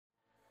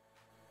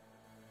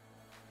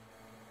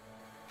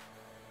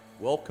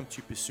Welcome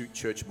to Pursuit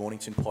Church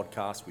Mornington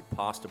podcast with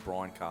Pastor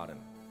Brian Carden.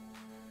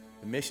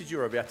 The message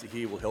you're about to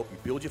hear will help you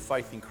build your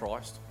faith in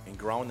Christ and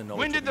grow in the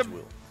knowledge of His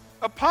will.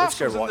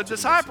 Apostles and the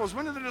disciples,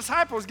 when did the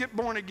disciples get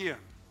born again?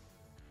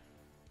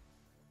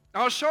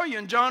 I'll show you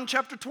in John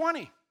chapter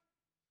 20.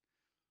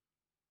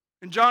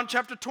 In John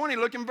chapter 20,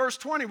 look in verse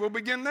 20. We'll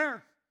begin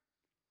there.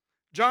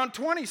 John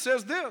 20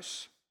 says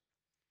this.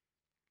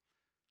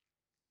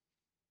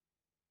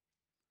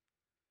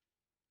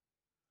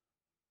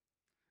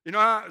 You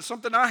know,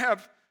 something I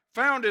have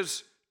found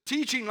is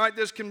teaching like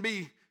this can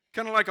be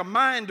kind of like a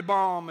mind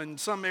bomb in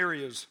some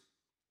areas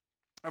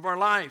of our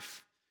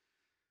life.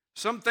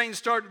 Some things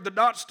the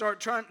dots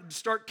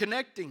start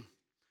connecting.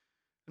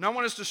 And I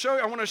want to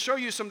show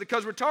you something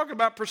because we're talking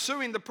about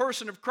pursuing the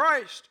person of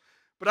Christ.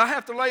 But I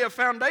have to lay a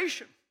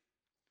foundation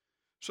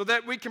so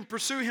that we can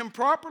pursue Him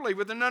properly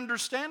with an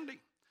understanding.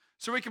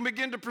 So we can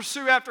begin to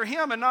pursue after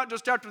Him and not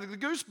just after the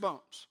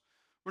goosebumps.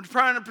 We're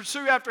trying to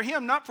pursue after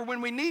Him not for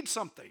when we need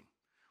something.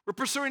 We're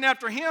pursuing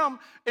after Him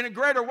in a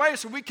greater way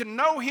so we can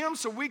know Him,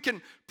 so we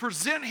can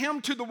present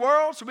Him to the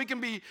world, so we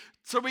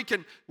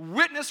can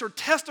witness or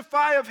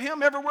testify of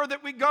Him everywhere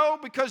that we go,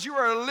 because you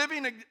are a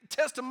living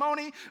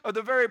testimony of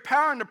the very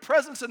power and the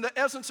presence and the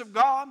essence of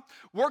God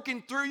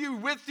working through you,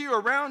 with you,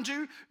 around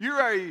you.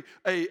 You're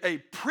a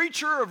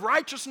preacher of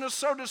righteousness,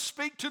 so to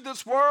speak, to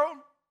this world.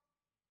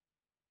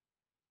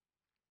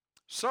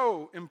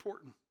 So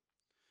important.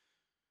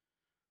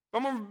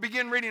 I'm going to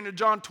begin reading in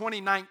John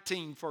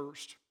 20:19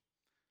 first.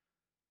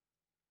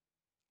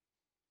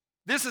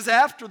 This is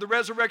after the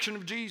resurrection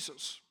of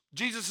Jesus.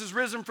 Jesus is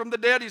risen from the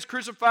dead. He's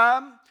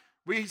crucified.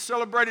 We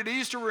celebrated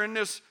Easter. We're in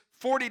this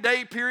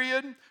 40-day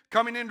period,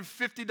 coming into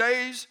 50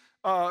 days,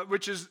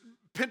 which is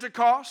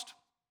Pentecost,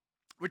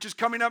 which is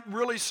coming up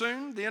really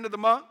soon, the end of the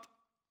month.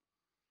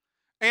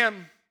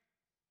 And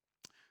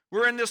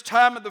we're in this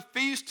time of the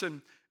feast,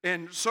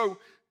 and so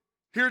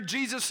here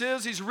Jesus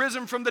is. He's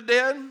risen from the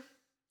dead.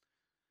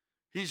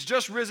 He's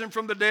just risen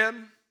from the dead.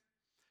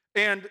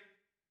 And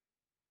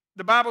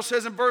the Bible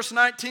says in verse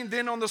 19,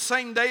 then on the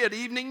same day at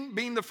evening,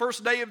 being the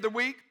first day of the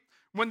week,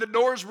 when the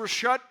doors were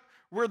shut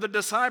where the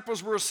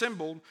disciples were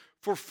assembled,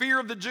 for fear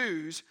of the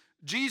Jews,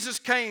 Jesus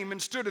came and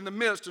stood in the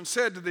midst and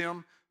said to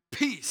them,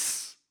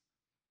 peace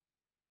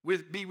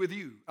be with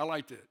you. I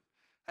like that.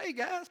 Hey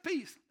guys,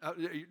 peace.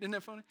 Isn't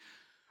that funny?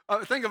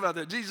 Think about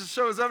that. Jesus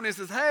shows up and He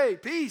says, hey,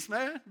 peace,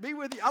 man, be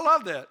with you. I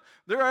love that.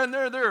 They're in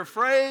there, they're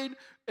afraid,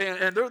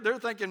 and they're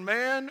thinking,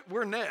 man,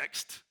 we're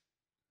next.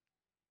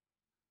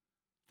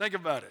 Think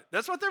about it.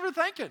 That's what they were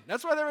thinking.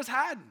 That's why they was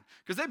hiding.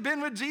 Because they've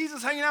been with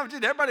Jesus, hanging out with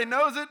Jesus. Everybody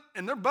knows it,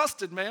 and they're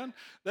busted, man.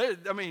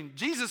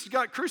 Jesus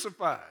got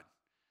crucified.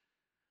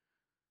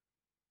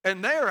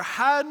 And they are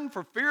hiding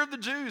for fear of the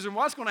Jews and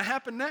what's going to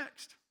happen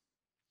next.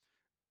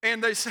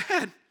 And they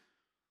said,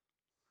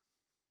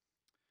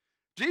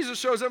 Jesus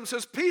shows up and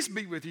says, peace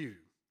be with you.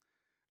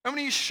 And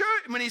when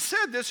he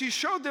said this, He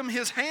showed them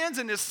His hands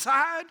and His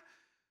side.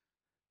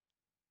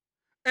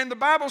 And the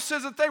Bible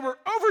says that they were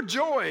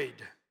overjoyed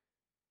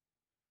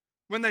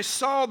when they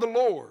saw the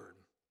Lord.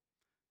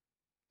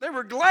 They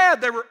were glad,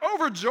 they were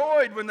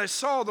overjoyed when they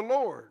saw the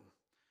Lord.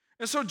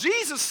 And so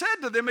Jesus said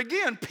to them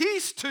again,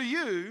 peace to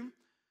you,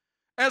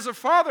 as the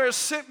Father has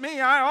sent me,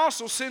 I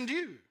also send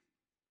you.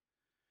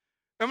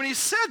 And when He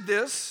said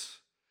this,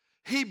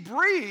 He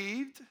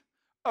breathed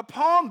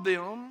upon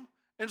them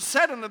and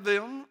said unto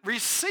them,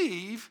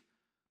 receive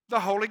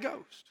the Holy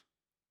Ghost.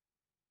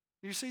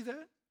 You see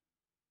that?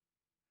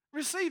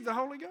 Receive the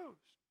Holy Ghost.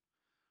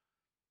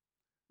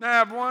 Now, I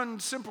have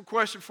one simple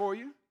question for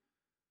you.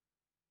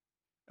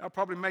 I'll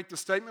probably make the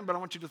statement, but I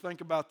want you to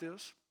think about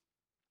this.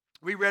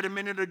 We read a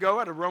minute ago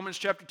out of Romans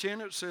chapter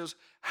 10, it says,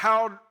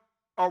 how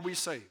are we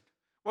saved?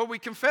 Well, we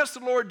confess the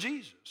Lord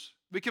Jesus.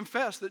 We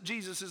confess that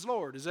Jesus is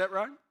Lord. Is that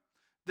right?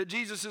 That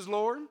Jesus is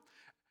Lord?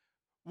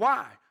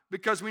 Why?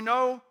 Because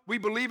we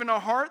believe in our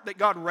heart that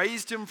God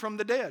raised Him from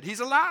the dead.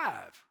 He's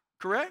alive,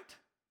 correct?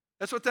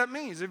 That's what that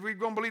means. If we're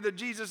going to believe that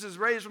Jesus is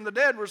raised from the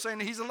dead, we're saying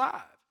that He's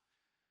alive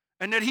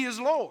and that He is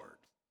Lord.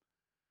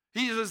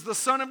 He is the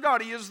Son of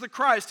God. He is the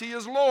Christ. He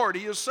is Lord.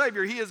 He is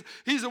Savior.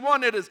 He's the one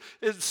that is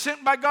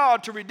sent by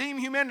God to redeem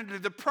humanity,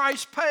 the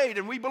price paid,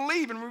 and we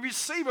believe and we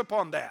receive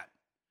upon that.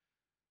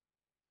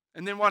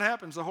 And then what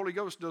happens? The Holy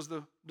Ghost does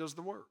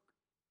the work.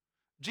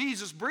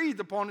 Jesus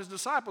breathed upon His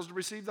disciples to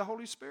receive the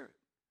Holy Spirit.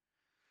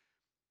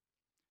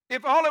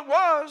 If all it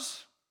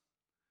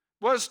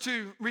was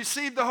to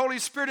receive the Holy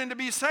Spirit and to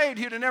be saved,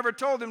 He'd have never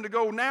told them to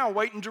go now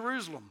wait in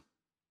Jerusalem.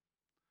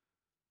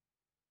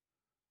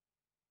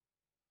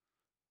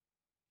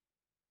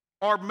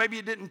 Or maybe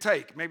it didn't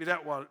take. Maybe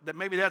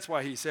that's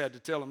why He said to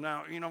tell them,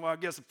 now, I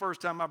guess the first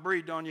time I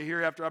breathed on you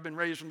here after I've been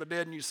raised from the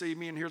dead and you see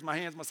me and here's my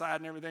hands, my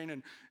side and everything,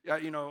 and,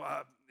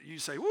 you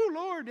say, woo,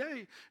 Lord,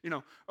 yay.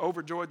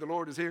 Overjoyed the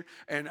Lord is here.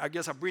 And I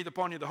guess I breathe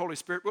upon you the Holy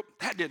Spirit. Whoop,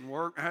 that didn't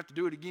work. I have to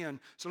do it again.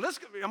 So let's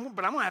go,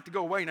 but I'm going to have to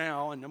go away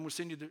now and I'm going to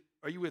send you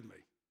are you with me?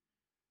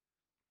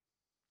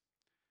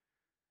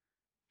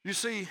 You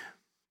see,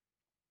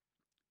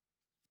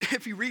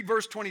 if you read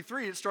verse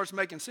 23, it starts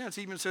making sense.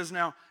 He even says,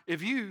 now,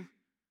 if you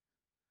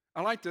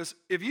I like this.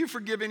 If you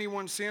forgive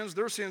anyone's sins,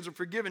 their sins are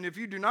forgiven. If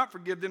you do not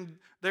forgive them,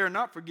 they are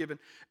not forgiven.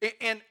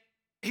 And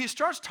he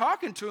starts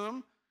talking to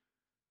them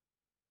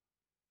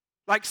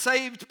like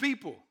saved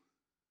people.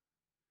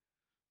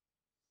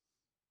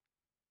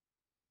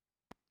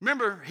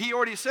 Remember, he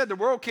already said the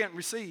world can't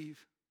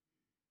receive.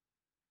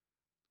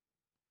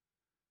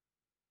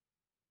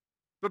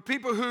 But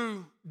people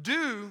who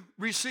do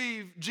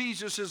receive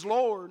Jesus as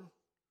Lord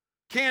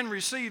can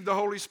receive the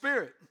Holy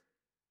Spirit.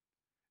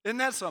 Isn't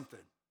that something?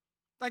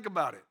 Think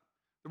about it.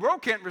 The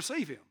world can't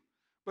receive him.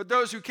 But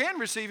those who can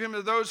receive him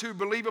are those who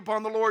believe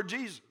upon the Lord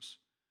Jesus.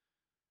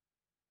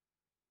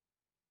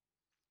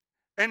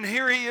 And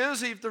here he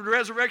is, the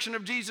resurrection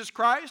of Jesus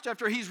Christ.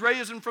 After he's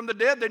risen from the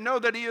dead, they know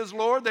that he is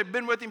Lord. They've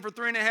been with him for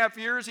 3.5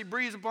 years. He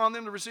breathes upon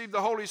them to receive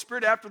the Holy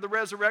Spirit after the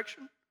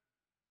resurrection.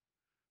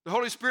 The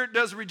Holy Spirit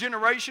does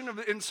regeneration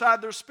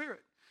inside their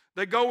spirit.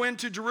 They go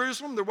into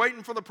Jerusalem. They're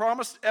waiting for the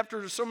promise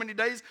after so many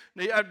days.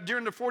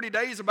 During the 40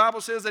 days, the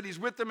Bible says that he's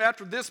with them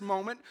after this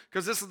moment,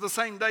 because this is the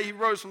same day he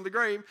rose from the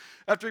grave.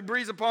 After he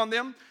breathes upon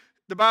them,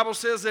 the Bible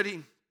says that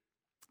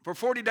for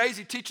 40 days,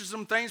 he teaches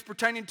them things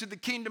pertaining to the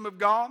kingdom of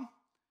God.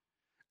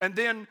 And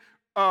then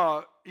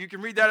you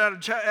can read that out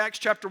of Acts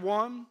chapter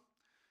 1.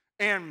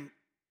 And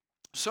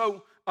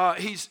so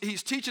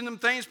he's teaching them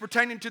things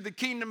pertaining to the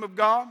kingdom of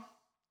God.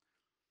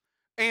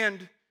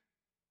 And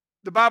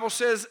the Bible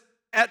says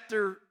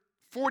after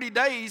 40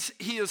 days,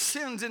 he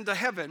ascends into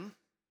heaven.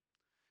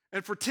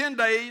 And for 10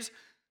 days,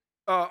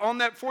 on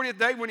that 40th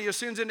day when he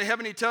ascends into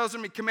heaven, he tells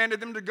them, he commanded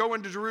them to go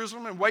into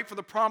Jerusalem and wait for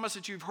the promise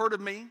that you've heard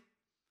of me.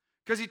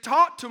 Because he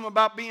taught to them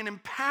about being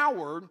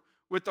empowered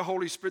with the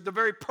Holy Spirit, the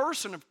very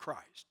person of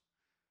Christ.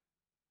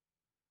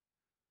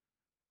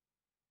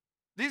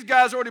 These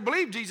guys already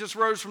believed Jesus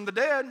rose from the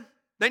dead.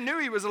 They knew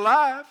he was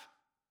alive.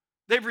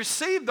 They've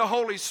received the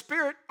Holy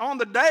Spirit on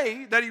the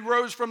day that he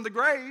rose from the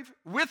grave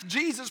with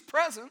Jesus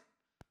present.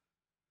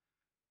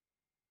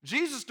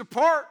 Jesus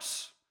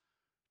departs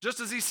just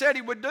as he said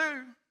he would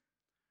do.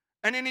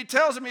 And then he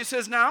tells them, he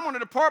says, now I'm going to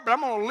depart, but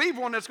I'm going to leave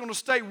one that's going to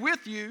stay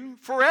with you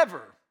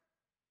forever.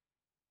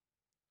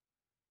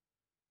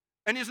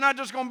 And he's not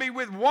just going to be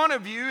with one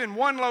of you in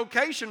one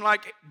location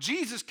like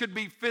Jesus could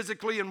be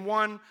physically in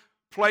one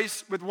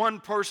place with one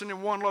person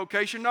in one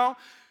location. No,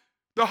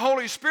 the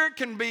Holy Spirit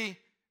can be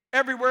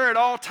everywhere at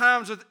all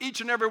times with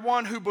each and every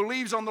one who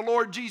believes on the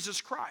Lord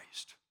Jesus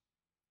Christ.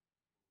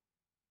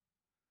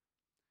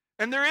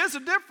 And there is a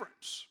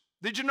difference.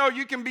 Did you know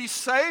you can be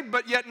saved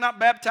but yet not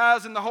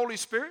baptized in the Holy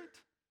Spirit?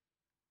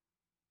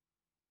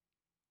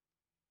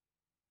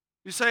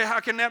 You say, how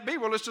can that be?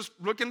 Well, let's just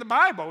look in the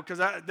Bible, because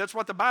that's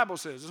what the Bible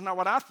says. It's not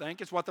what I think,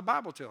 it's what the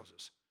Bible tells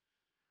us.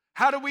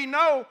 How do we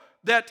know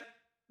that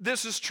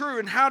this is true,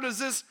 and how does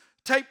this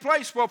take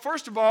place? Well,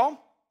 first of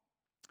all,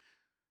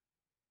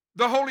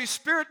 the Holy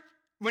Spirit,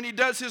 when he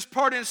does his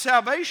part in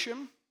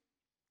salvation,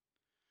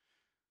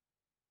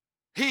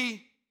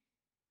 he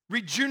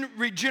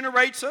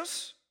regenerates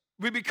us.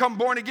 We become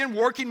born again,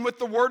 working with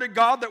the Word of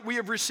God that we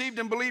have received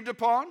and believed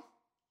upon.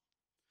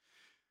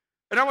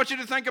 And I want you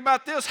to think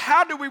about this.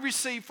 How do we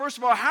receive? First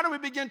of all, how do we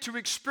begin to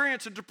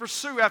experience and to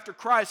pursue after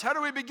Christ? How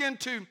do we begin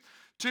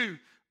to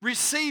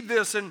receive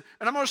this? And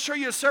I'm going to show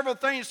you several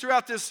things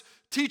throughout this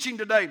teaching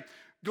today.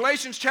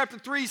 Galatians chapter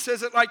 3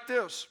 says it like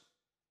this.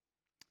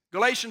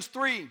 Galatians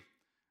 3,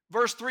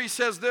 verse 3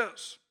 says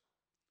this.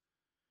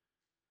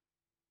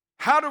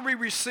 How do we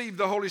receive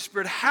the Holy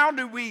Spirit? How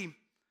do we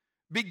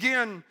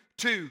begin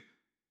to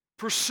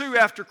pursue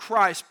after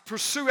Christ,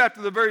 pursue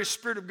after the very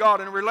Spirit of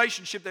God in a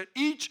relationship that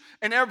each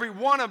and every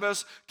one of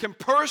us can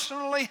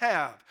personally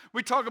have?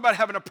 We talk about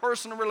having a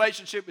personal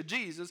relationship with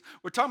Jesus.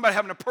 We're talking about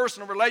having a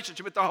personal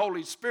relationship with the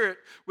Holy Spirit,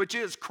 which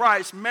is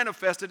Christ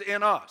manifested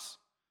in us.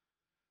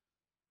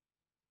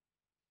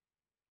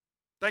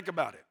 Think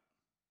about it.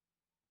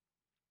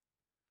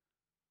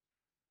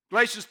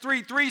 Galatians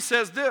 3:3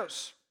 says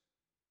this.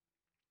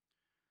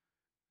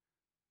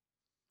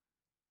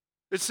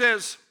 It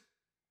says,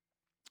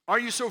 are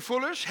you so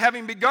foolish?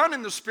 Having begun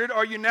in the Spirit,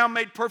 are you now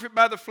made perfect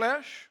by the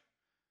flesh?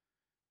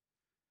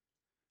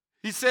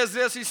 He says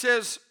this, he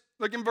says,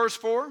 look in verse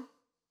 4.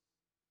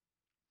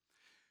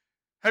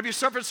 Have you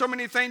suffered so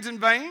many things in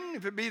vain,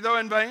 if it be though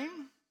in vain?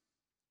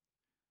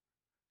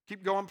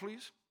 Keep going,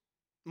 please.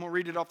 I'm going to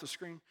read it off the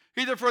screen.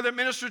 He therefore that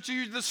ministered to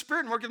you the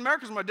Spirit and worketh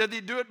miracles, did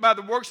he do it by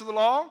the works of the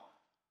law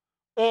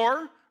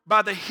or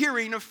by the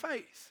hearing of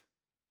faith?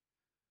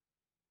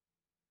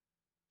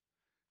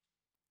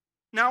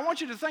 Now, I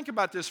want you to think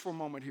about this for a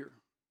moment here.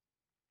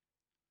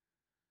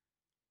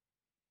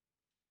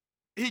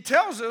 He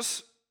tells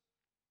us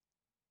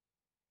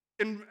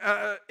in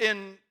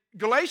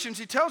Galatians,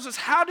 he tells us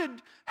how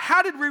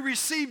did we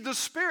receive the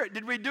Spirit?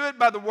 Did we do it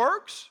by the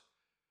works,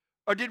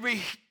 or did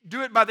we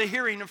do it by the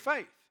hearing of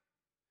faith?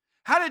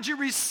 How did you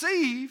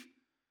receive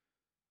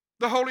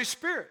the Holy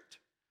Spirit?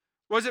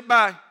 Was it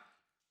by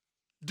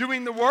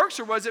doing the works,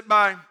 or was it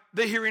by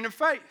the hearing of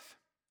faith?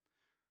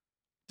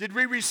 Did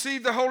we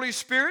receive the Holy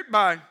Spirit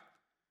by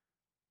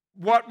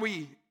what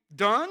we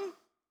done?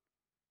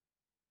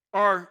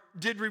 Or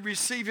did we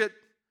receive it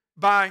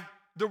by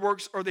the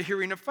works or the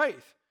hearing of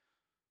faith.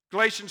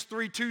 Galatians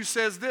 3:2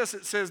 says this.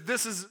 It says,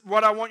 this is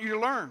what I want you to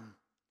learn.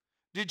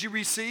 Did you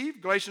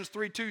receive? Galatians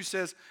 3:2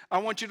 says, I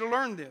want you to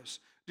learn this.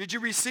 Did you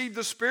receive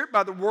the Spirit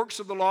by the works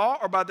of the law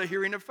or by the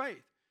hearing of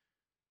faith?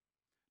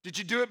 Did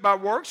you do it by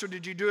works or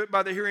did you do it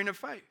by the hearing of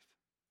faith?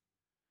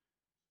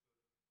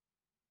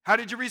 How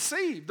did you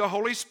receive the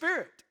Holy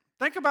Spirit?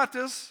 Think about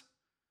this.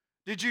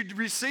 Did you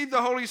receive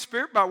the Holy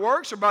Spirit by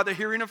works or by the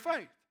hearing of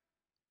faith?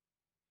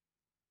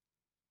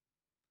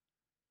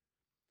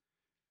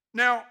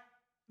 Now,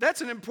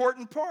 that's an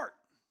important part.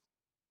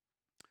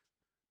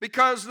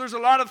 Because there's a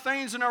lot of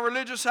things in our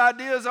religious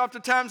ideas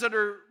oftentimes that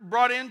are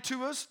brought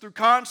into us through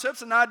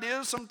concepts and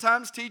ideas,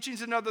 sometimes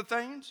teachings and other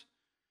things,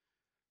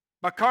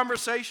 by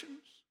conversations,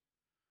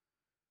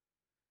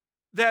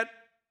 that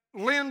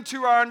lend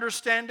to our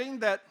understanding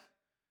that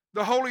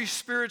the Holy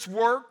Spirit's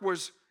work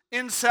was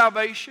in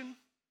salvation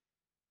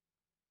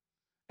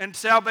and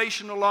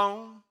salvation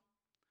alone.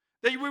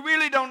 That we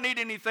really don't need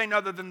anything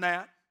other than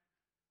that.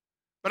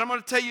 But I'm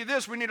going to tell you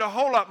this, we need a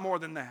whole lot more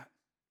than that.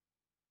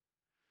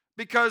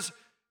 Because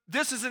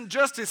this isn't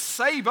just to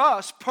save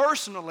us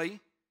personally.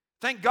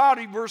 Thank God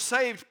we're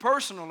saved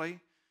personally.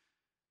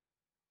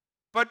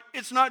 But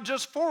it's not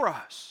just for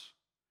us.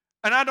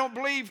 And I don't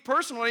believe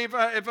personally, if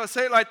I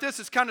say it like this,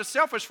 it's kind of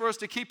selfish for us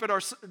to keep it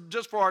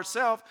just for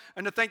ourselves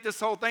and to think this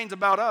whole thing's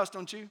about us,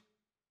 don't you?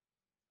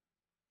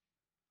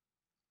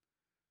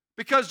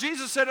 Because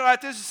Jesus said it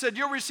like this, he said,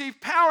 you'll receive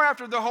power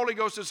after the Holy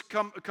Ghost has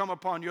come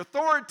upon you.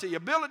 Authority,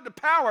 ability,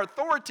 power,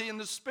 authority in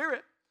the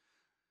Spirit.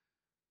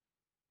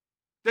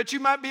 That you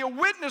might be a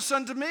witness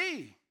unto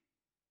me.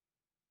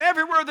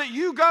 Everywhere that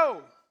you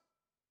go.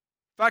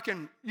 If I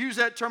can use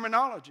that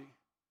terminology.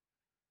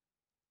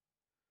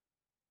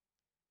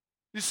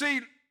 You see,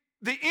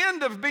 the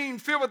end of being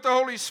filled with the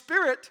Holy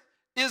Spirit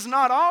is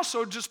not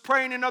also just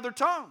praying in other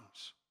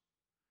tongues.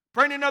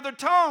 Praying in other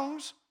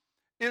tongues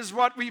is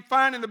what we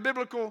find in the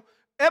biblical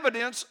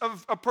evidence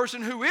of a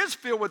person who is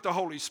filled with the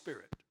Holy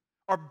Spirit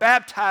or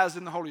baptized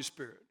in the Holy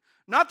Spirit.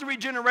 Not the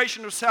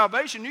regeneration of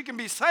salvation. You can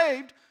be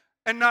saved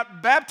and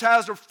not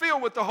baptized or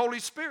filled with the Holy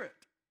Spirit.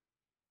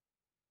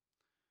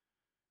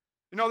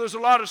 You know, there's a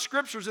lot of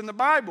scriptures in the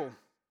Bible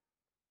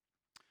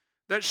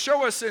that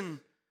show us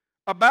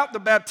about the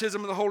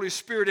baptism of the Holy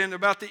Spirit and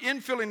about the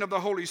infilling of the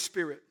Holy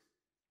Spirit.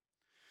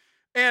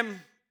 And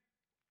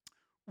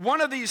one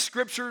of these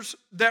scriptures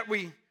that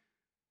we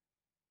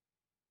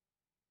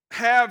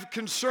have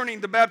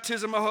concerning the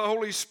baptism of the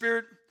Holy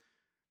Spirit,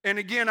 and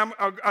again,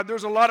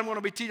 there's a lot I'm going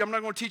to be teaching. I'm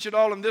not going to teach it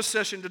all in this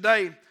session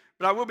today,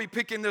 but I will be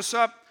picking this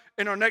up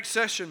in our next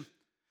session.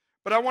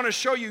 But I want to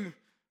show you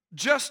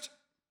just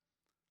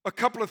a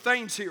couple of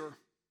things here.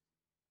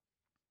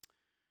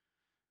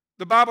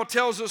 The Bible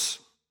tells us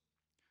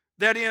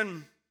that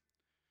in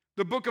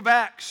the book of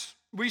Acts,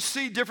 we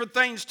see different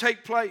things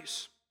take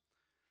place.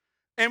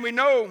 And we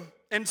know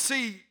and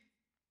see,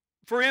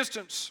 for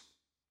instance,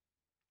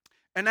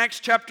 in Acts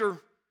chapter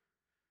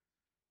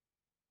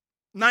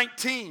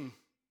 19,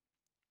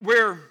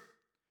 where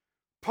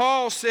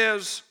Paul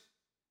says,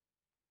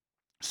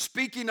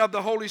 speaking of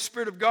the Holy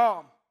Spirit of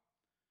God,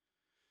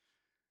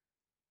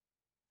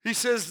 he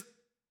says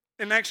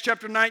in Acts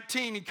chapter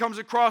 19, he comes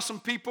across some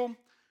people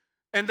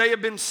and they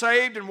have been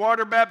saved and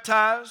water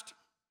baptized.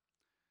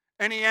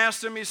 And he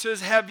asks them, he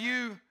says, have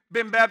you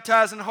been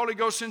baptized in the Holy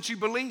Ghost since you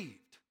believed?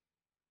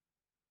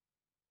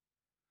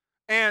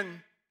 And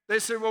they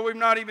said, well, we've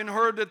not even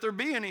heard that there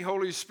be any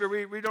Holy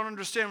Spirit. We don't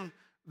understand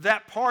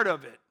that part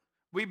of it.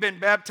 We've been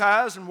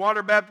baptized and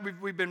water baptized.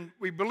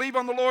 We believe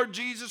on the Lord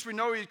Jesus. We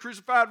know He's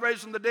crucified,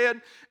 raised from the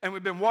dead, and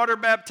we've been water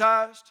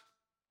baptized.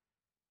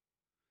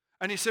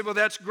 And he said, well,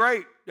 that's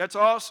great. That's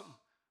awesome.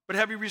 But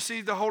have you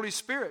received the Holy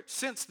Spirit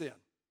since then?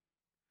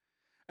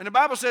 And the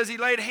Bible says he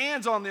laid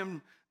hands on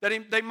them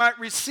that they might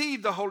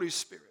receive the Holy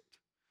Spirit.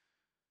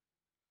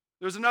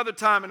 There's another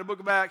time in the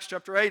book of Acts,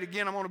 chapter 8,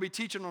 again, I'm going to be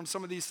teaching on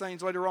some of these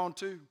things later on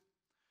too,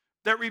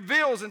 that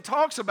reveals and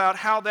talks about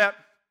how that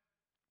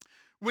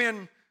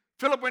when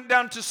Philip went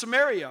down to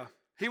Samaria,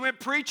 he went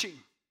preaching.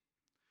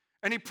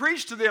 And he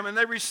preached to them, and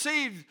they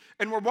received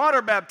and were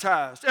water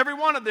baptized, every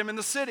one of them in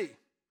the city.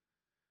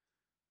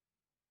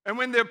 And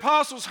when the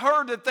apostles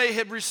heard that they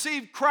had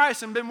received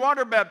Christ and been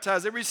water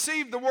baptized, they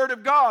received the word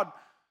of God.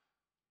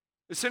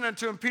 They sent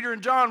unto him Peter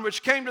and John,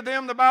 which came to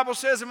them, the Bible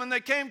says, and when they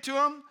came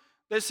to him,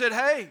 they said,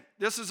 hey,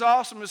 this is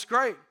awesome, it's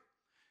great.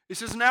 He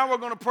says, now we're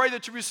going to pray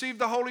that you receive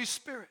the Holy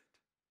Spirit,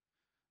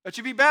 that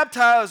you be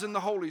baptized in the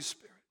Holy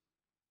Spirit.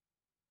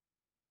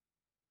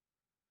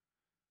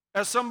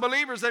 As some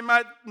believers, they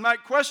might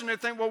question, they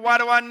think, well, why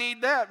do I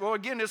need that? Well,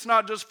 again, it's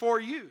not just for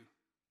you.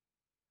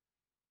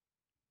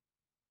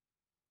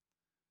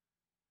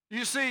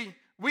 You see,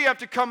 we have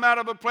to come out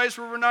of a place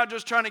where we're not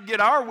just trying to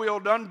get our will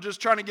done, just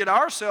trying to get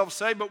ourselves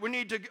saved, but we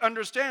need to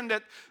understand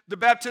that the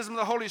baptism of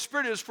the Holy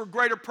Spirit is for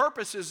greater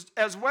purposes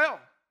as well.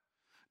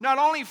 Not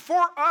only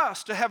for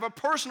us to have a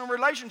personal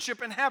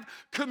relationship and have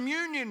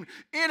communion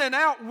in and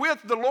out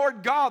with the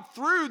Lord God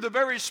through the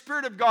very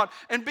Spirit of God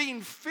and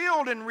being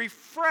filled and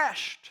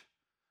refreshed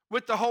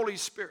with the Holy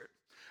Spirit.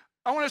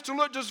 I want us to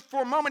look just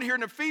for a moment here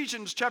in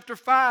Ephesians chapter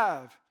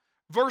 5,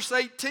 verse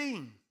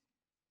 18.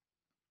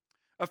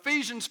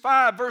 Ephesians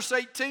 5, verse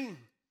 18.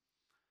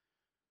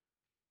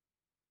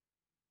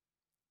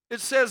 It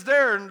says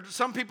there, and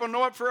some people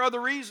know it for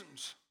other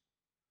reasons.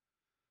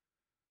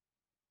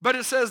 But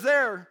it says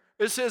there,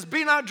 it says,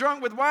 be not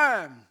drunk with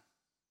wine,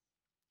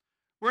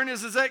 wherein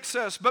is his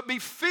excess, but be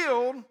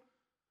filled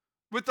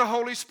with the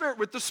Holy Spirit,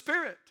 with the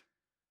Spirit.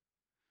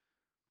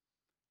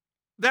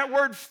 That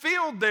word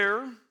filled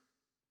there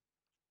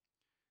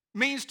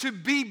means to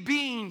be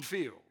being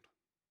filled.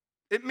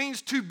 It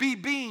means to be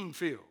being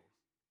filled.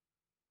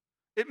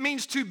 It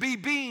means to be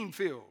being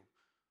filled.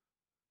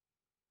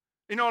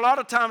 You know, a lot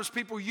of times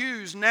people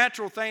use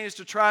natural things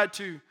to try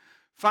to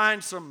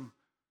find some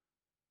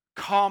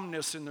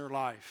calmness in their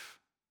life.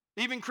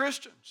 Even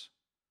Christians.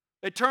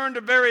 They turn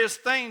to various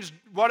things,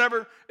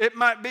 whatever it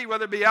might be,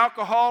 whether it be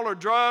alcohol or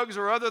drugs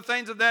or other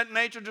things of that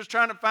nature, just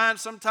trying to find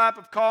some type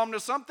of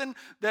calmness, something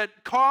that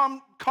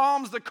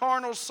calms the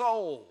carnal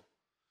soul.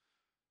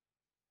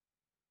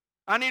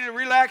 I need to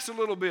relax a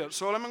little bit.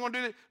 So I'm going to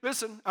do this.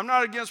 Listen, I'm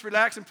not against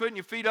relaxing, putting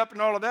your feet up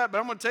and all of that, but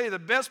I'm going to tell you the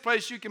best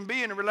place you can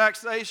be in a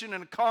relaxation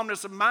and a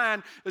calmness of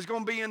mind is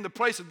going to be in the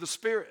place of the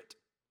Spirit.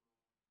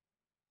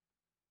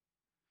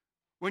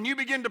 When you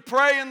begin to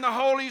pray in the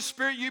Holy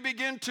Spirit, you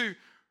begin to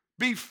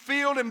be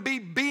filled and be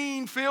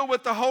being filled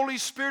with the Holy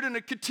Spirit on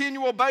a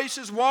continual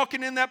basis,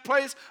 walking in that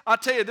place. I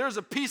tell you, there's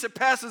a peace that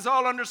passes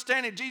all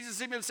understanding.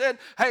 Jesus even said,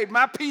 hey,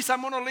 my peace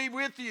I'm going to leave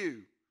with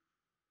you.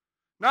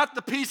 Not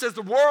the peace as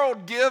the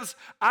world gives,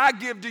 I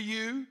give to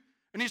you.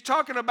 And he's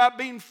talking about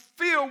being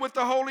filled with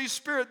the Holy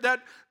Spirit,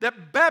 that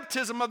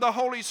baptism of the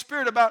Holy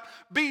Spirit, about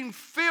being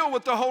filled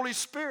with the Holy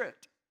Spirit.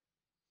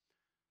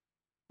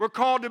 We're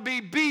called to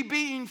be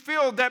being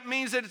filled. That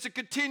means that it's a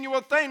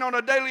continual thing on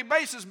a daily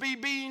basis. Be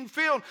being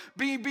filled.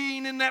 Be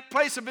being in that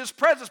place of His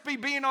presence. Be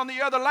being on the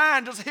other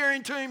line, just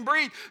hearing to Him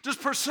breathe. Just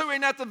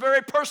pursuing at the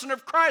very person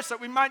of Christ that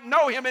we might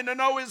know Him and to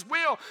know His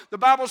will. The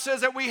Bible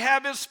says that we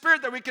have His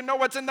Spirit, that we can know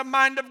what's in the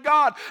mind of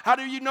God. How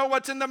do you know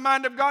what's in the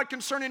mind of God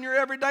concerning your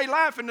everyday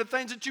life and the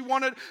things that you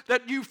wanted,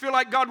 that you feel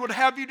like God would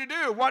have you to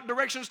do? What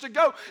directions to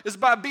go? Is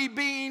by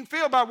being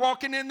filled, by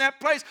walking in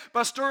that place,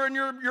 by stirring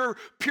your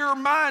pure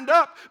mind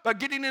up, by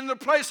getting in the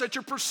place that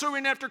you're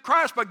pursuing after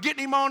Christ, by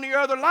getting Him on the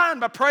other line,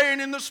 by praying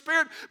in the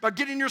Spirit, by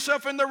getting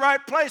yourself in the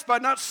right place, by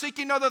not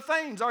seeking other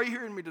things. Are you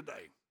hearing me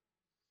today?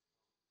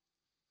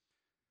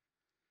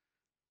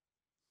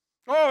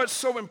 Oh, it's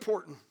so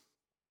important.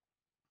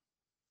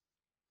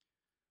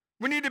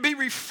 We need to be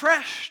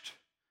refreshed.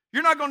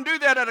 You're not going to do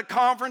that at a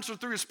conference or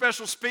through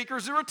special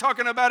speakers. We're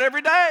talking about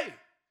every day.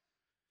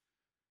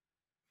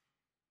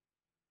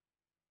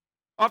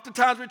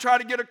 Oftentimes we try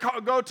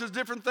to go to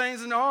different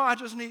things and, I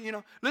just need,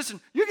 Listen,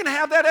 you can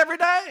have that every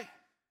day.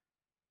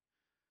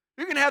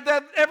 You can have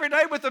that every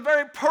day with the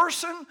very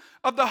person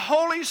of the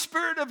Holy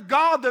Spirit of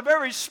God, the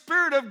very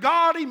Spirit of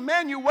God,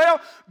 Emmanuel,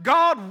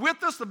 God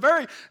with us, the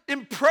very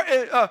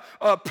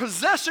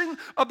possession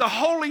of the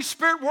Holy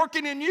Spirit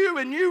working in you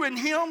and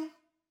Him.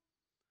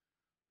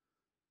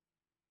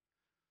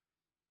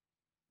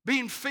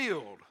 Being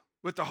filled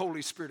with the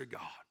Holy Spirit of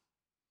God.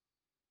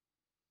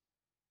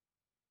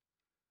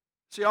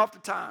 See,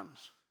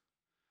 oftentimes,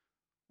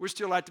 we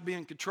still like to be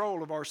in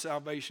control of our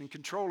salvation,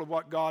 control of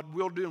what God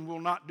will do and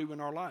will not do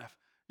in our life.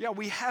 Yeah,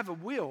 we have a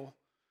will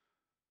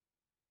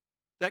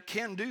that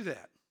can do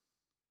that.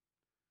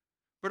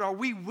 But are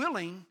we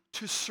willing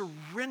to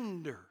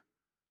surrender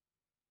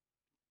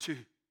to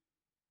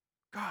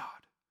God,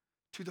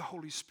 to the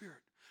Holy Spirit?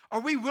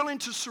 Are we willing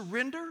to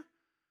surrender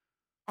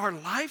our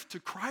life to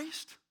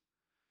Christ?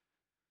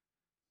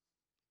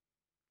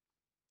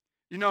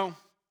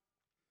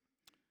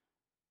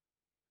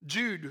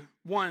 Jude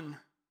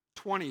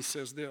 1:20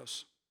 says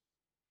this.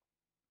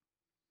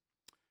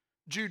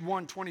 Jude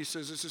 1:20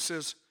 says this. It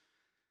says,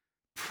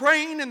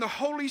 praying in the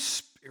Holy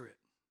Spirit.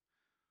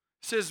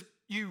 It says,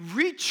 you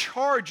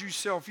recharge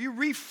yourself, you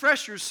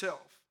refresh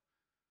yourself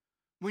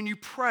when you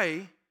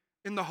pray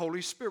in the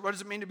Holy Spirit. What does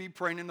it mean to be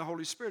praying in the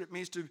Holy Spirit? It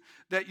means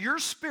that your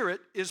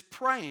spirit is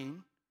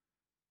praying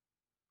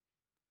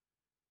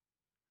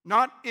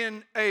not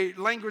in a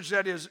language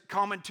that is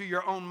common to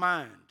your own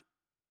mind.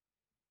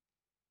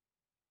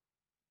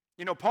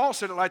 Paul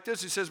said it like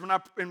this. He says,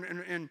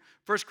 in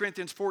 1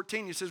 Corinthians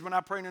 14, he says, when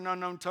I pray in an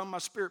unknown tongue, my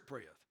spirit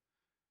prayeth.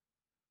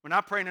 When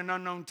I pray in an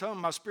unknown tongue,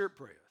 my spirit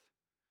prayeth.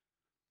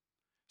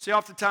 See,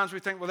 oftentimes we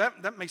think, well,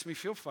 that makes me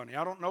feel funny.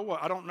 I don't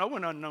know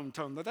an unknown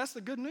tongue. But that's the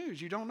good news.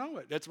 You don't know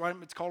it. That's why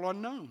it's called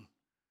unknown.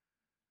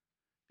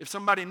 If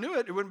somebody knew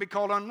it, it wouldn't be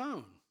called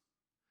unknown.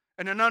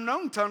 And an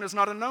unknown tongue is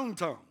not a known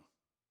tongue.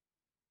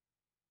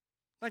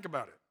 Think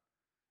about it.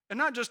 And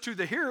not just to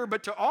the hearer,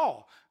 but to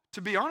all.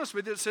 To be honest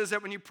with you, it says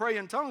that when you pray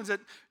in tongues, that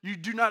you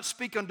do not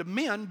speak unto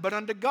men, but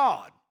unto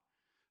God.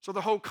 So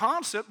the whole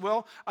concept,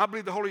 I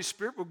believe the Holy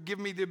Spirit will give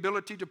me the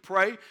ability to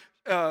pray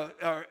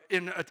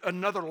in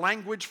another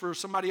language for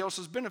somebody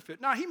else's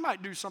benefit. Now, He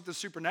might do something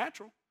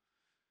supernatural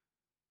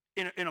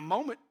in a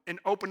moment and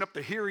open up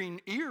the hearing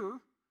ear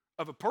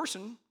of a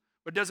person,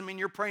 but it doesn't mean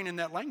you're praying in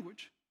that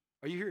language.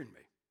 Are you hearing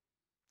me?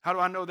 How do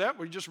I know that?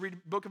 Well, you just read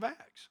the book of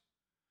Acts.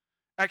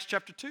 Acts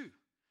chapter 2.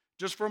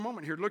 Just for a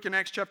moment here, look in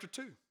Acts chapter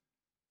 2.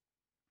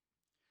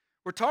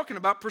 We're talking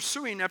about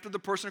pursuing after the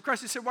person of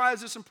Christ. He said, why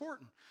is this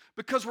important?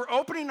 Because we're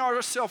opening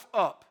ourselves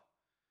up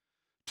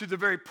to the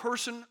very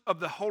person of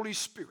the Holy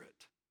Spirit.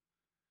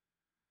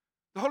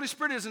 The Holy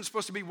Spirit isn't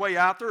supposed to be way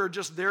out there or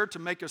just there to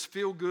make us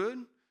feel good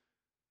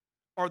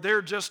or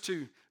there just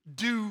to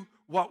do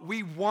what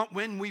we want,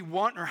 when we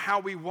want, or how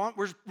we want.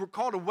 We're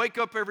called to wake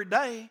up every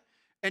day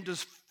and to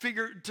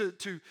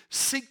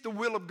seek the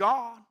will of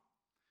God,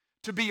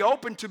 to be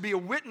open, to be a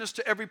witness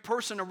to every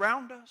person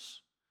around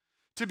us,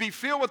 to be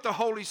filled with the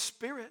Holy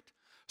Spirit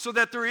so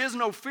that there is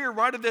no fear.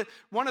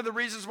 One of the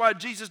reasons why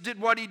Jesus did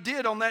what he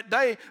did on that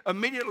day,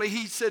 immediately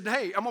he said,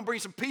 hey, I'm going to bring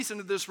some peace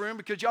into this room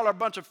because y'all are a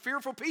bunch of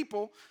fearful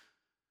people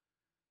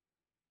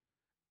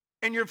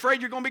and you're afraid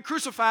you're going to be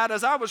crucified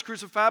as I was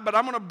crucified, but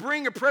I'm going to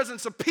bring a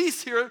presence of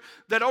peace here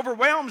that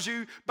overwhelms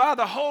you by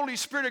the Holy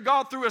Spirit of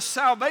God through a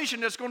salvation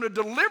that's going to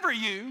deliver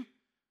you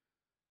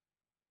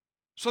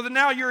so that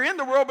now you're in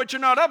the world, but you're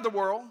not of the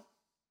world.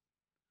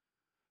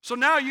 So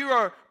now you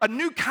are a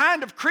new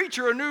kind of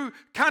creature, a new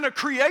kind of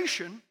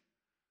creation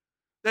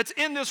that's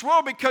in this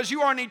world because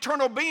you are an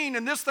eternal being,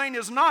 and this thing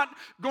is not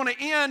going to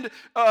end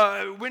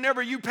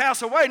whenever you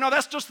pass away. No,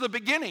 that's just the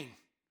beginning.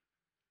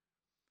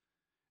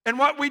 And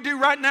what we do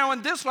right now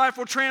in this life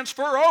will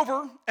transfer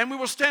over, and we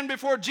will stand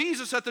before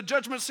Jesus at the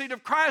judgment seat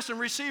of Christ and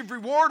receive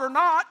reward or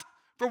not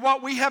for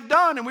what we have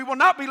done. And we will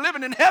not be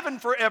living in heaven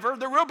forever.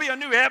 There will be a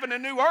new heaven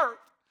and new earth.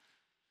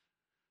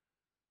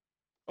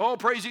 Oh,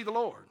 praise ye the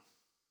Lord.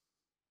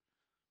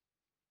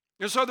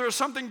 And so there is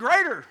something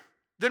greater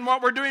than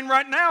what we're doing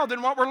right now,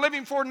 than what we're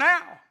living for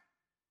now.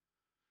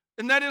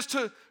 And that is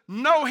to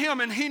know him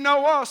and he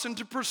know us, and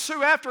to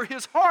pursue after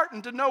his heart,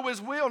 and to know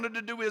his will and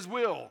to do his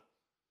will.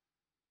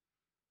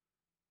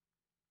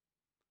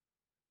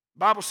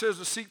 The Bible says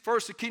to seek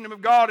first the kingdom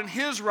of God and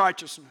his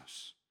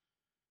righteousness,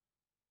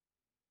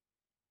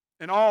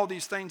 and all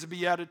these things will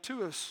be added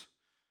to us.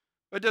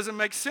 But it doesn't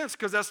make sense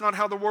because that's not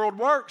how the world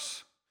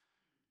works.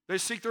 They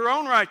seek their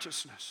own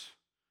righteousness,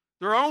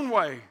 their own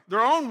way,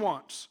 their own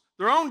wants,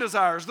 their own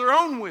desires, their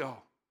own will.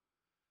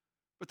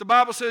 But the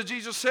Bible says,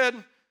 Jesus said,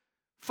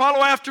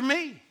 follow after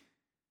me.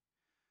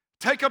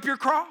 Take up your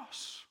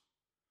cross.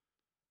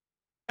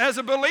 As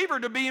a believer,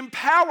 to be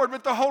empowered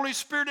with the Holy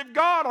Spirit of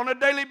God on a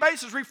daily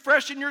basis,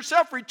 refreshing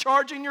yourself,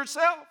 recharging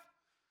yourself,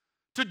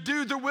 to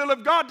do the will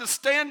of God, to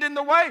stand in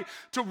the way,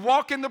 to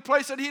walk in the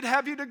place that he'd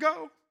have you to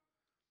go.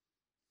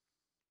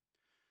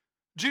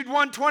 Jude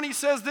 1:20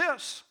 says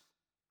this.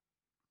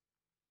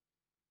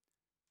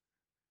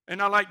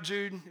 And I like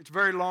Jude. It's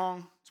very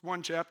long. It's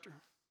one chapter.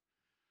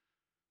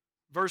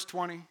 Verse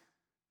 20. It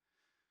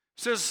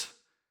says,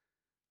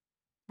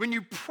 when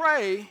you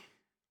pray,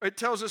 it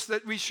tells us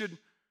that we should,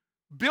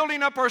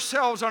 building up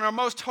ourselves on our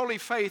most holy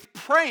faith,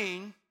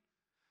 praying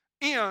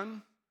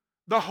in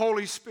the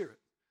Holy Spirit.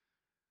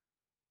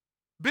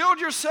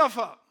 Build yourself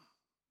up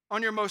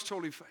on your most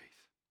holy faith.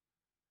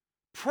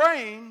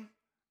 Praying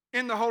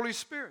in the Holy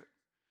Spirit.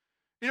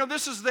 You know,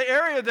 this is the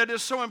area that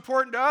is so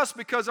important to us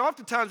because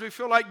oftentimes we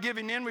feel like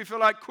giving in, we feel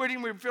like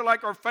quitting, we feel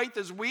like our faith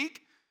is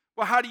weak.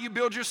 Well, how do you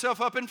build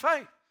yourself up in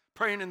faith?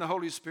 Praying in the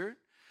Holy Spirit.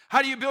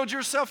 How do you build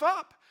yourself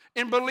up?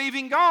 In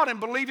believing God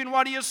and believing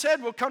what he has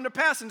said will come to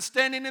pass, and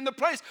standing in the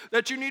place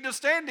that you need to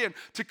stand in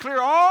to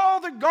clear all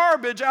the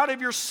garbage out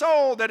of your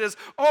soul that is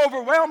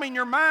overwhelming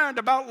your mind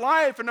about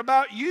life and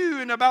about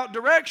you and about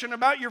direction,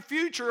 about your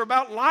future,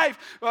 about life.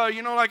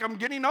 Like I'm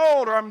getting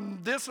old, or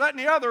I'm this, that, and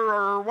the other,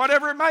 or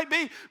whatever it might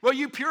be. Well,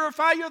 you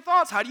purify your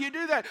thoughts. How do you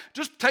do that?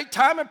 Just take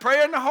time and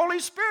pray in the Holy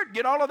Spirit.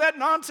 Get all of that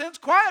nonsense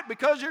quiet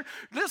because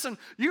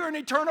you're an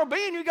eternal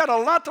being. You got a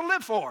lot to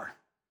live for.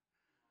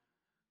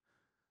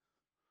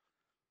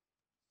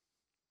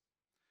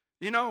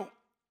 You know,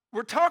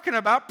 we're talking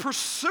about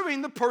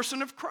pursuing the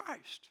person of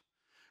Christ.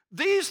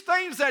 These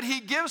things that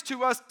he gives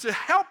to us to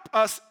help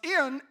us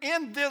in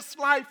this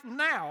life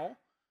now,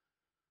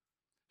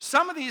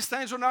 some of these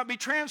things will not be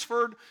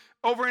transferred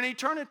over in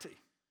eternity.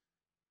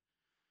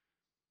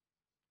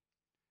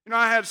 You know,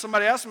 I had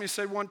somebody ask me,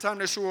 say one time,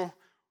 they said, well,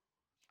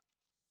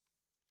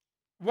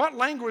 what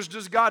language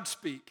does God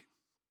speak?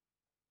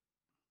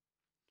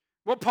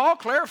 Well, Paul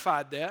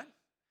clarified that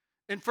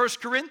in 1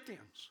 Corinthians.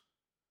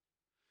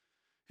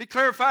 He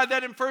clarified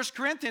that in 1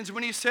 Corinthians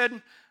when he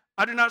said,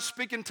 I do not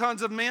speak in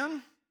tongues of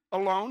men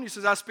alone. He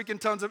says, I speak in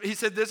tongues of, he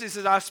said this, he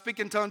says, I speak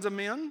in tongues of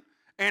men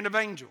and of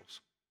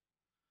angels.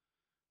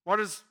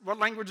 What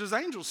language does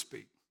angels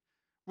speak?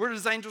 Where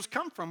does angels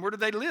come from? Where do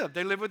they live?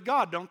 They live with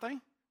God, don't they?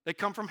 They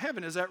come from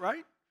heaven, is that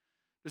right?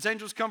 Does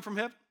angels come from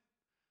heaven?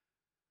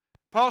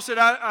 Paul said,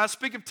 I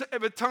speak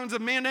with tongues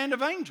of men and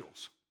of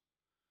angels.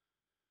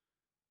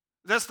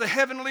 That's the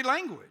heavenly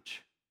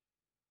language.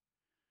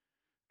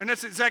 And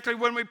that's exactly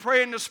when we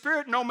pray in the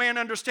Spirit. No man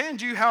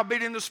understands you,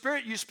 howbeit in the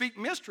Spirit you speak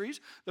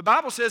mysteries. The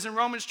Bible says in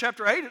Romans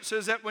chapter 8, it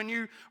says that when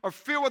you are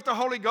filled with the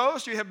Holy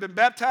Ghost, you have been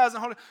baptized in the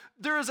Holy Ghost.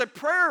 There is a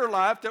prayer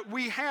life that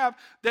we have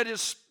that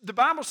is, the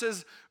Bible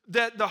says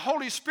that the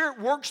Holy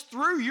Spirit works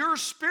through your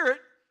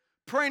spirit,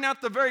 praying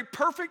out the very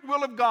perfect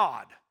will of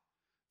God.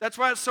 That's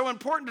why it's so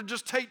important to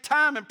just take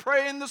time and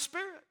pray in the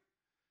Spirit.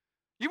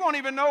 You won't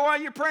even know why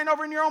you're praying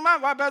over in your own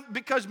mind. Why?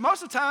 Because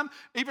most of the time,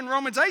 even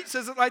Romans 8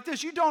 says it like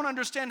this, you don't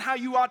understand how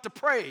you ought to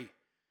pray.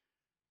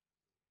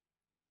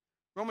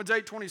 Romans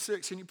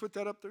 8:26, can you put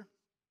that up there?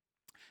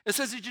 It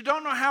says that you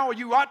don't know how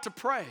you ought to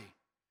pray.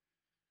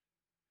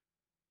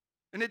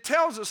 And it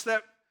tells us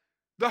that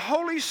the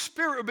Holy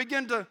Spirit will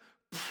begin to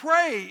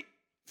pray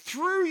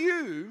through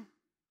you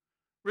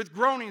with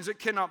groanings that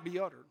cannot be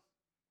uttered.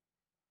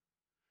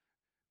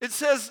 It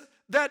says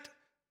that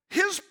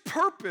His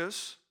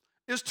purpose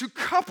is to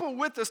couple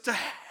with us to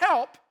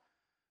help.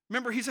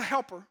 Remember, He's a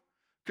helper,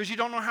 because you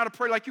don't know how to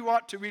pray like you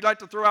ought to. We like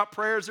to throw out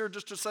prayers there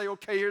just to say,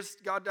 okay, here's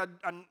God,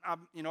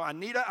 I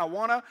need it, I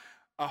want to,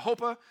 I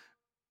hope,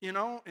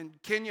 and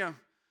can you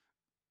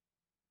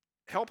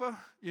help her?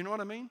 You know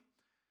what I mean?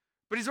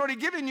 But He's already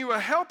given you a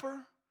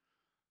helper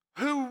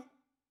who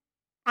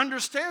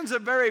understands the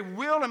very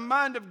will and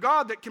mind of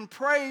God, that can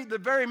pray the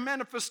very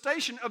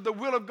manifestation of the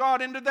will of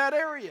God into that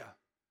area.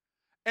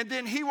 And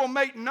then He will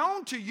make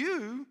known to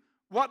you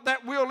what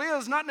that will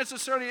is, not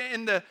necessarily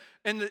in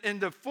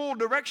the full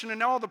direction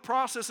and all the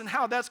process and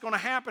how that's going to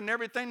happen and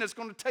everything that's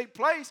going to take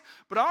place,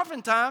 but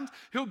oftentimes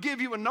He'll give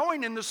you a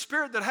knowing in the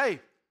Spirit that, hey,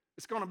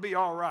 it's going to be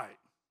all right.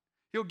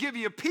 He'll give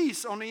you a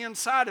peace on the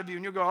inside of you,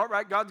 and you'll go, all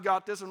right, God's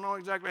got this. I don't know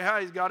exactly how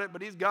He's got it,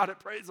 but He's got it.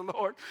 Praise the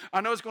Lord.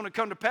 I know it's going to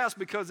come to pass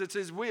because it's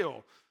His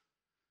will.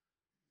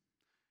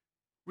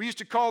 We used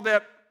to call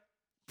that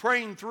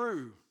praying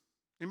through.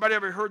 Anybody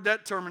ever heard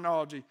that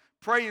terminology?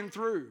 Praying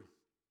through.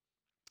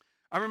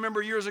 I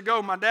remember years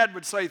ago, my dad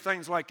would say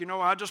things like,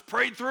 I just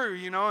prayed through,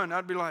 and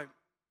I'd be like,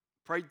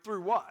 prayed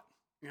through what?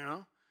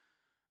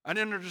 I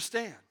didn't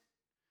understand.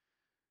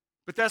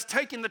 But that's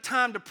taking the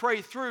time to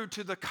pray through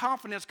to the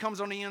confidence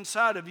comes on the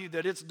inside of you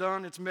that it's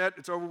done, it's met,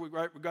 it's over,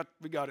 right?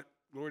 We got it.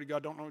 Glory to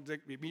God, don't know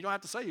exactly. You don't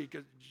have to say it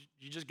because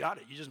you just got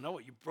it. You just know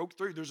it. You broke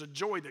through. There's a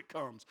joy that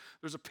comes.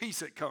 There's a peace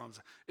that comes.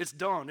 It's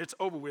done. It's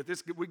over with.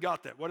 We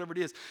got that, whatever it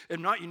is. If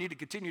not, you need to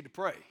continue to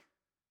pray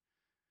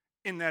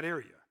in that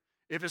area.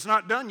 If it's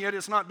not done yet,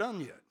 it's not done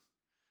yet.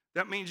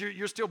 That means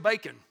you're still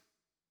baking.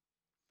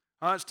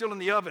 It's still in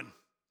the oven.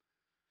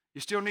 You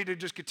still need to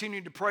just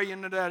continue to pray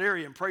into that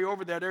area and pray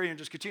over that area and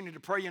just continue to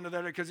pray into that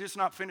area because it's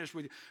not finished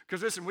with you.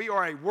 Because listen, we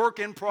are a work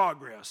in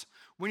progress.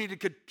 We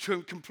need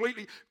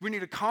we need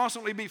to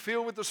constantly be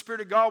filled with the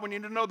Spirit of God. We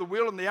need to know the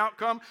will and the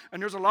outcome.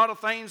 And there's a lot of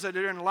things that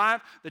are in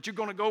life that you're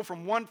going to go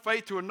from one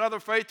faith to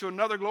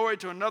another glory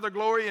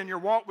in your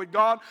walk with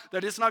God.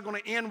 That it's not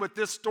going to end with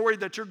this story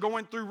that you're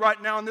going through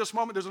right now in this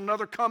moment. There's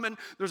another coming.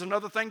 There's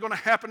another thing going to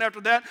happen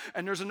after that.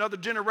 And there's another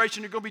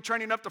generation you're going to be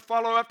training up to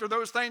follow after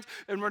those things.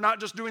 And we're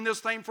not just doing this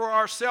thing for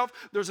ourselves.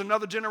 There's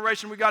another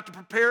generation we got to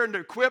prepare and to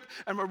equip.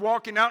 And we're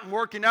walking out and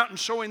working out and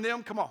showing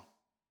them. Come on.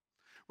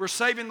 We're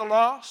saving the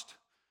lost.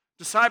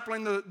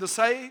 Discipling the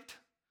saved.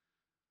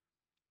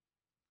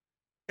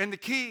 And the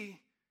key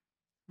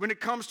when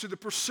it comes to the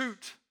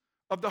pursuit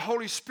of the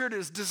Holy Spirit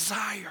is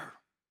desire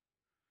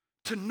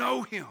to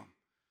know Him,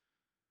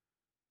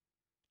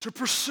 to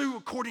pursue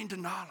according to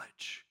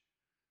knowledge,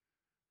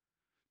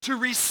 to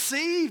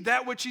receive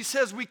that which He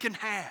says we can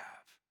have,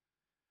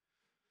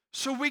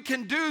 so we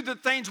can do the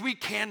things we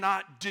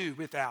cannot do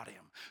without Him.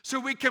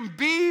 So we can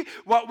be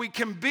what we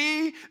can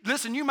be.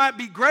 Listen, you might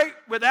be great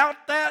without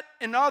that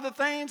and other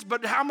things,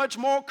 but how much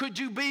more could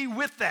you be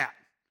with that?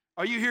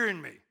 Are you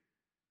hearing me?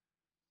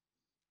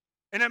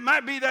 And it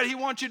might be that He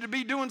wants you to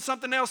be doing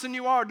something else than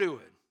you are doing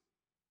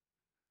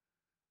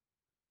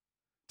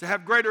to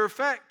have greater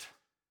effect.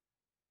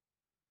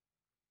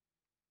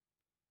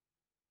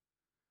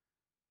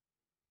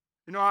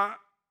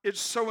 It's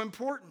so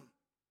important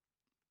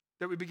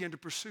that we begin to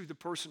pursue the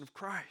person of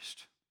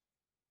Christ.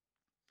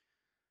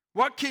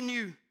 What can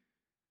you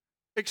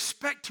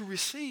expect to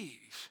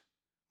receive?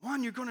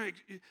 One,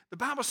 the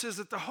Bible says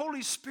that the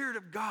Holy Spirit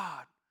of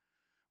God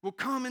will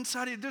come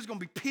inside of you. There's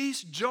going to be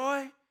peace,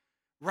 joy,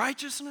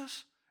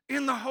 righteousness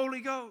in the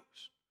Holy Ghost.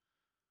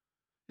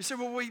 You say,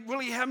 well, will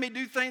He have me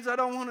do things I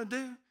don't want to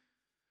do?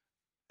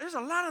 There's a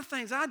lot of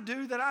things I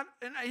do that I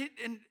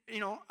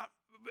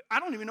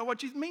don't even know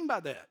what you mean by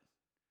that.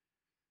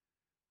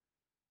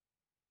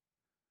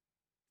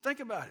 Think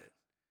about it.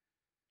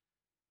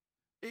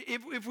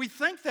 If we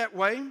think that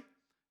way,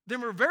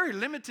 then we're very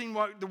limiting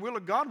what the will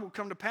of God will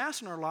come to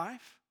pass in our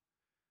life.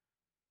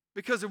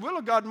 Because the will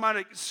of God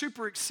might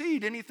super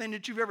exceed anything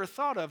that you've ever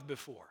thought of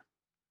before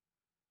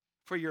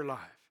for your life.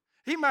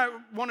 He might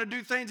want to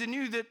do things in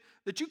you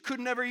that you could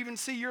never even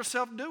see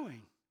yourself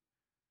doing.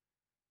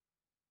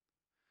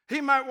 He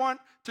might want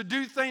to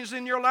do things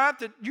in your life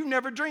that you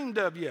never dreamed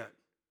of yet.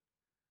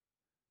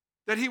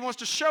 That He wants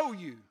to show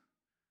you.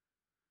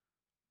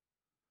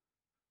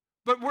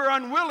 But we're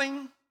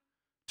unwilling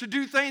to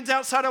do things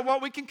outside of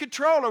what we can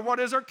control or what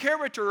is our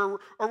character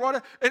or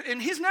what. And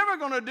he's never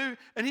going to do,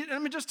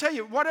 let me just tell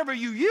you, whatever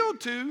you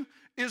yield to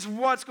is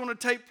what's going to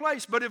take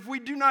place. But if we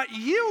do not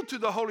yield to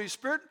the Holy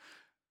Spirit,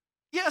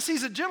 yes,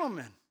 he's a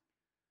gentleman.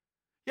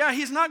 Yeah,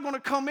 he's not going to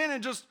come in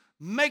and just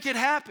make it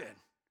happen.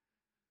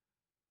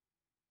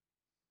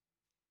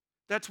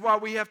 That's why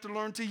we have to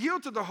learn to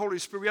yield to the Holy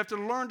Spirit. We have to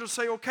learn to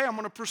say, okay, I'm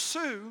going to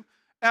pursue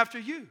after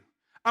you.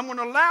 I'm going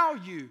to allow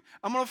you.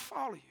 I'm going to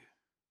follow you.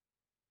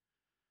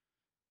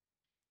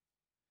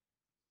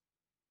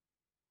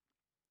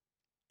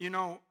 You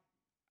know,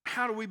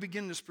 how do we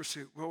begin this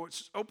pursuit? Well,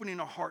 it's opening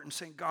our heart and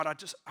saying, God,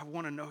 I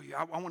want to know you.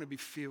 I want to be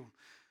filled.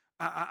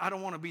 I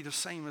don't want to be the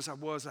same as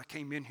I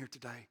came in here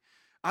today.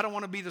 I don't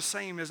want to be the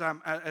same as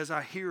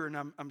I hear and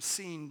I'm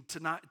seeing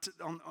tonight,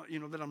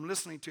 that I'm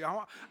listening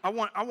to. I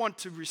want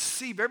to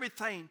receive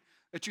everything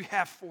that you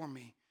have for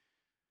me.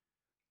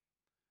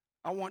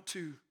 I want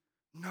to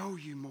know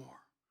you more.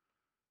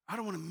 I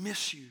don't want to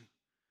miss you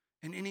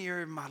in any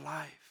area of my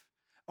life.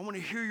 I want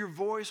to hear your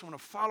voice. I want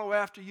to follow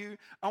after you.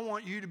 I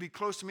want you to be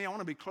close to me. I want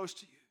to be close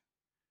to you.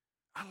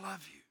 I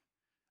love you.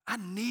 I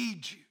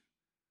need you.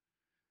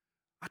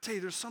 I tell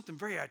you, there's something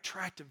very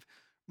attractive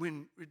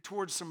when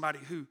towards somebody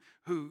who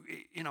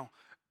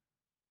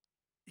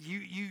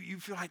you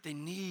feel like they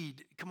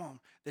need,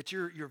 that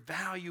you're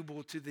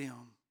valuable to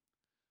them.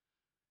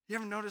 You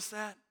ever notice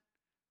that?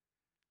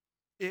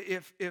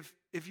 If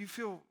you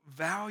feel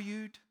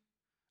valued,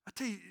 I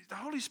tell you, the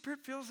Holy Spirit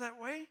feels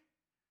that way.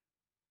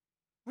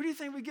 Where do you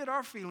think we get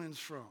our feelings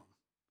from?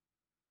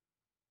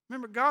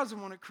 Remember, God's the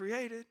one that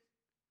created.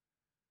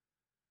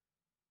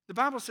 The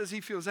Bible says he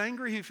feels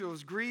angry, he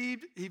feels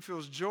grieved, he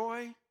feels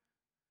joy,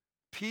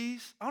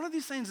 peace. All of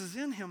these things is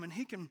in him, and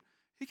he can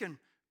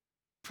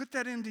put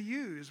that into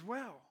you as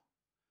well.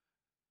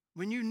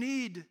 When you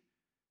need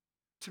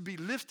to be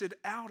lifted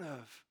out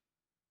of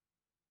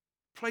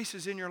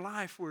places in your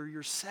life where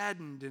you're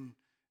saddened and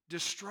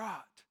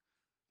distraught,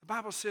 the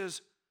Bible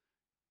says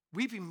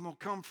weeping will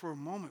come for a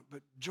moment,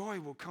 but joy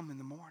will come in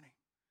the morning.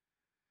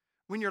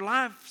 When your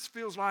life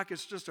feels like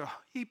it's just a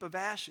heap of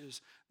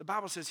ashes, the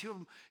Bible says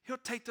he'll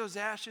take those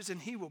ashes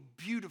and he will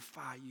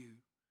beautify you.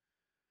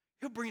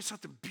 He'll bring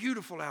something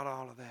beautiful out of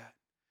all of that.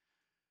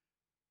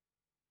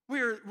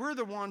 We're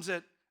the ones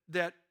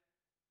that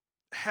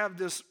have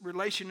this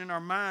relation in our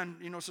mind,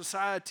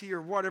 society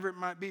or whatever it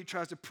might be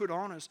tries to put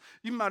on us.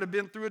 You might have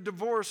been through a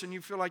divorce and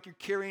you feel like you're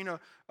carrying a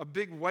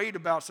big weight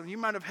about something. You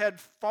might have had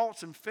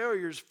faults and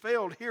failures,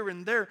 failed here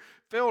and there,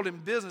 failed in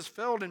business,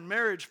 failed in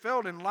marriage,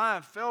 failed in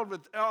life, failed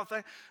with all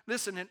things.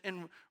 Listen,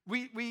 and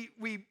we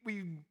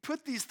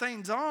put these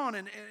things on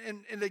and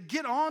they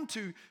get on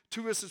to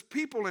us as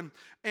people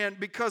and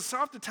because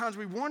oftentimes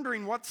we're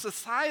wondering what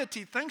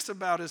society thinks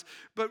about us.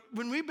 But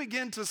when we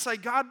begin to say,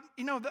 God,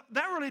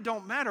 that really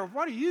don't matter.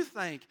 What do you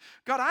think?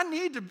 God, I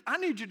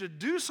need you to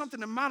do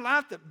something in my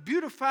life that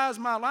beautifies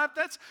my life.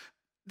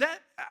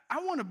 I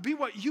want to be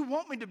what you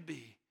want me to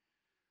be.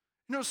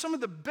 Some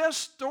of the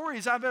best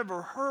stories I've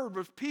ever heard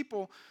with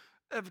people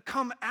have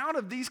come out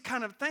of these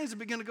kind of things and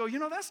begin to go,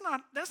 that's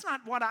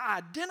not what I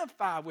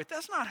identify with.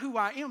 That's not who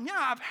I am. Yeah,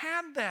 I've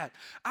had that.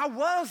 I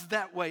was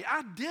that way.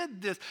 I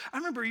did this. I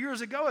remember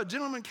years ago, a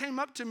gentleman came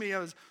up to me. I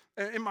was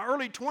in my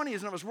early 20s,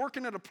 and I was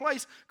working at a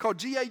place called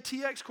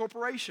GATX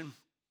Corporation.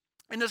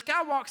 And this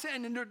guy walks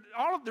in, and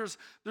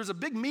there's a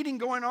big meeting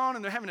going on,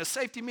 and they're having a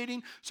safety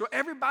meeting. So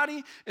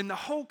everybody in the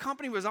whole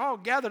company was all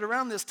gathered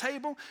around this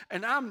table,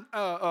 and I'm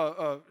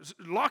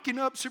locking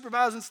up,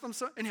 supervising some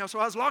stuff. Anyhow, so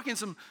I was locking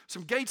some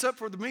gates up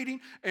for the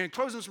meeting and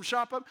closing some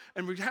shop up,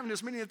 and we're having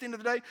this meeting at the end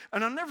of the day.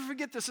 And I'll never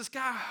forget this. This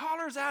guy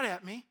hollers out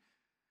at me,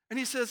 and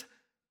he says,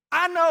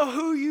 "I know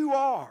who you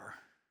are."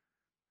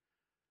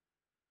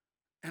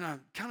 And I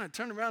kind of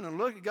turned around and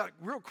looked. It got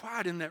real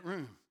quiet in that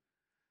room.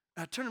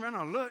 I turned around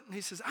and I looked, and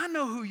he says, "I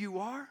know who you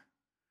are."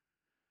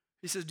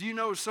 He says, "Do you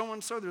know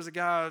so-and-so?" There's a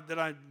guy that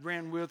I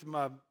ran with in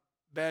my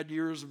bad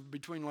years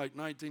between like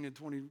 19 and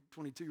 20,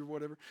 22 or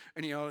whatever.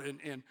 And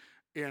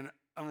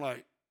I'm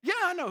like, "Yeah,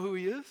 I know who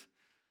he is."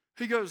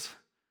 He goes,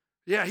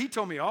 "Yeah, he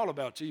told me all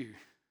about you."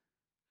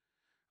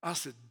 I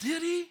said,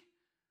 "Did he?"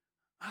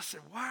 I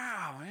said,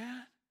 "Wow,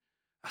 man."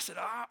 I said,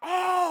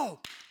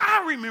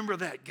 I remember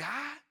that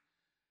guy.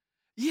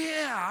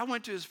 Yeah, I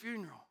went to his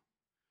funeral.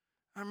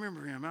 I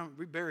remember him.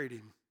 We buried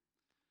him.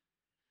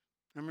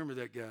 I remember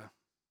that guy.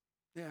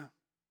 Yeah,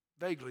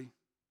 vaguely,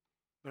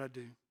 but I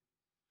do. And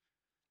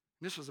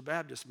this was a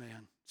Baptist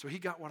man, so he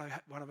got what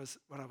I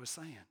was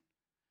saying.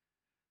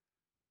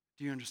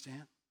 Do you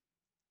understand?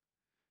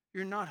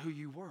 You're not who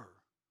you were.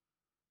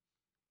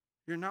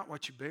 You're not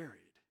what you buried.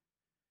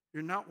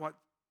 You're not what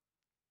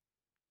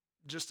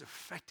just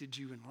affected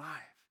you in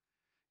life.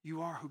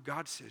 You are who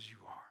God says you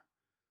are.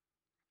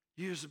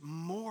 There's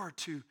more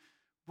to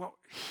what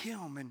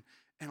him and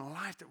a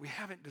life that we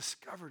haven't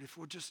discovered if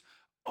we'll just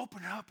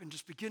open up and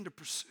just begin to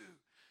pursue.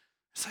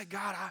 Say,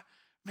 God,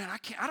 man,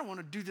 I don't want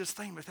to do this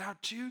thing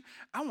without you.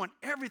 I want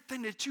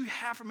everything that you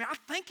have for me. I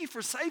thank you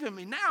for saving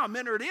me. Now I'm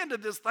entered into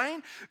this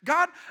thing.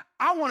 God,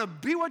 I want to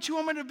be what you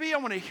want me to be. I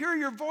want to hear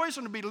your voice.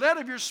 I want to be led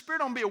of your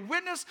spirit. I want to be a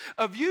witness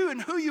of you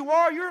and who you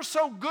are. You're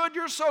so good.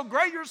 You're so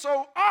great. You're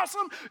so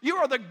awesome. You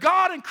are the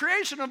God and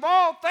creation of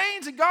all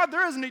things. And God,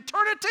 there is an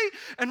eternity.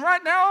 And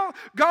right now,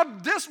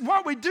 God, this,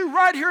 what we do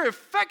right here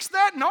affects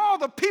that, and all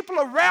the people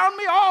around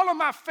me, all of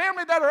my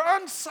family that are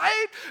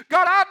unsaved.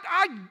 God,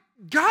 I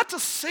got to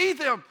see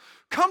them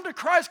come to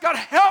Christ. God,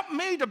 help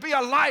me to be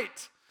a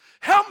light.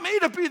 Help me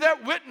to be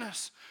that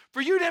witness.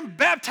 For you didn't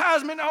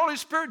baptize me in the Holy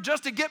Spirit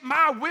just to get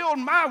my will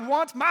and my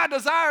wants, my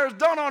desires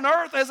done on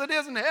earth as it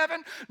is in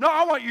heaven. No,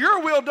 I want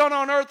your will done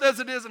on earth as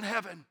it is in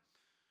heaven.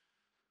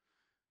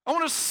 I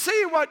want to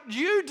see what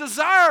you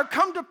desire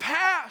come to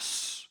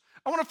pass.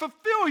 I want to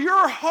fulfill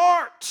your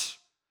heart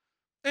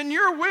and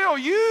your will.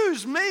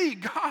 Use me,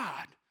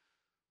 God.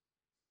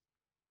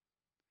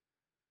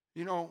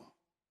 You know,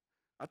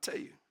 I tell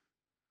you,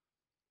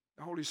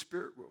 the Holy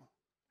Spirit will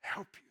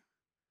help you,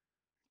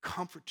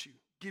 comfort you,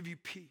 give you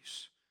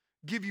peace,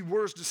 give you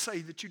words to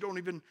say that you don't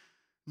even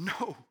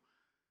know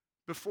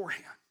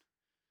beforehand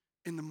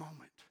in the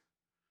moment.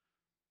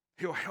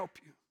 He'll help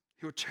you.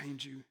 He'll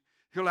change you.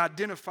 He'll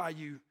identify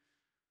you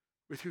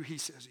with who he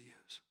says he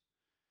is,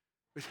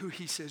 with who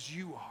he says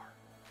you are.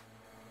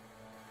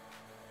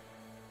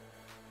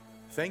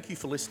 Thank you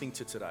for listening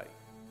to today.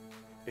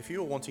 If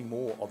you are wanting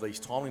more of these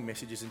timely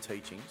messages and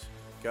teachings,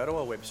 go to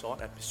our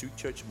website at Pursuit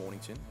Church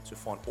Mornington to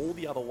find all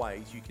the other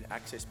ways you can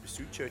access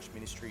Pursuit Church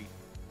ministry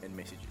and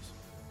messages.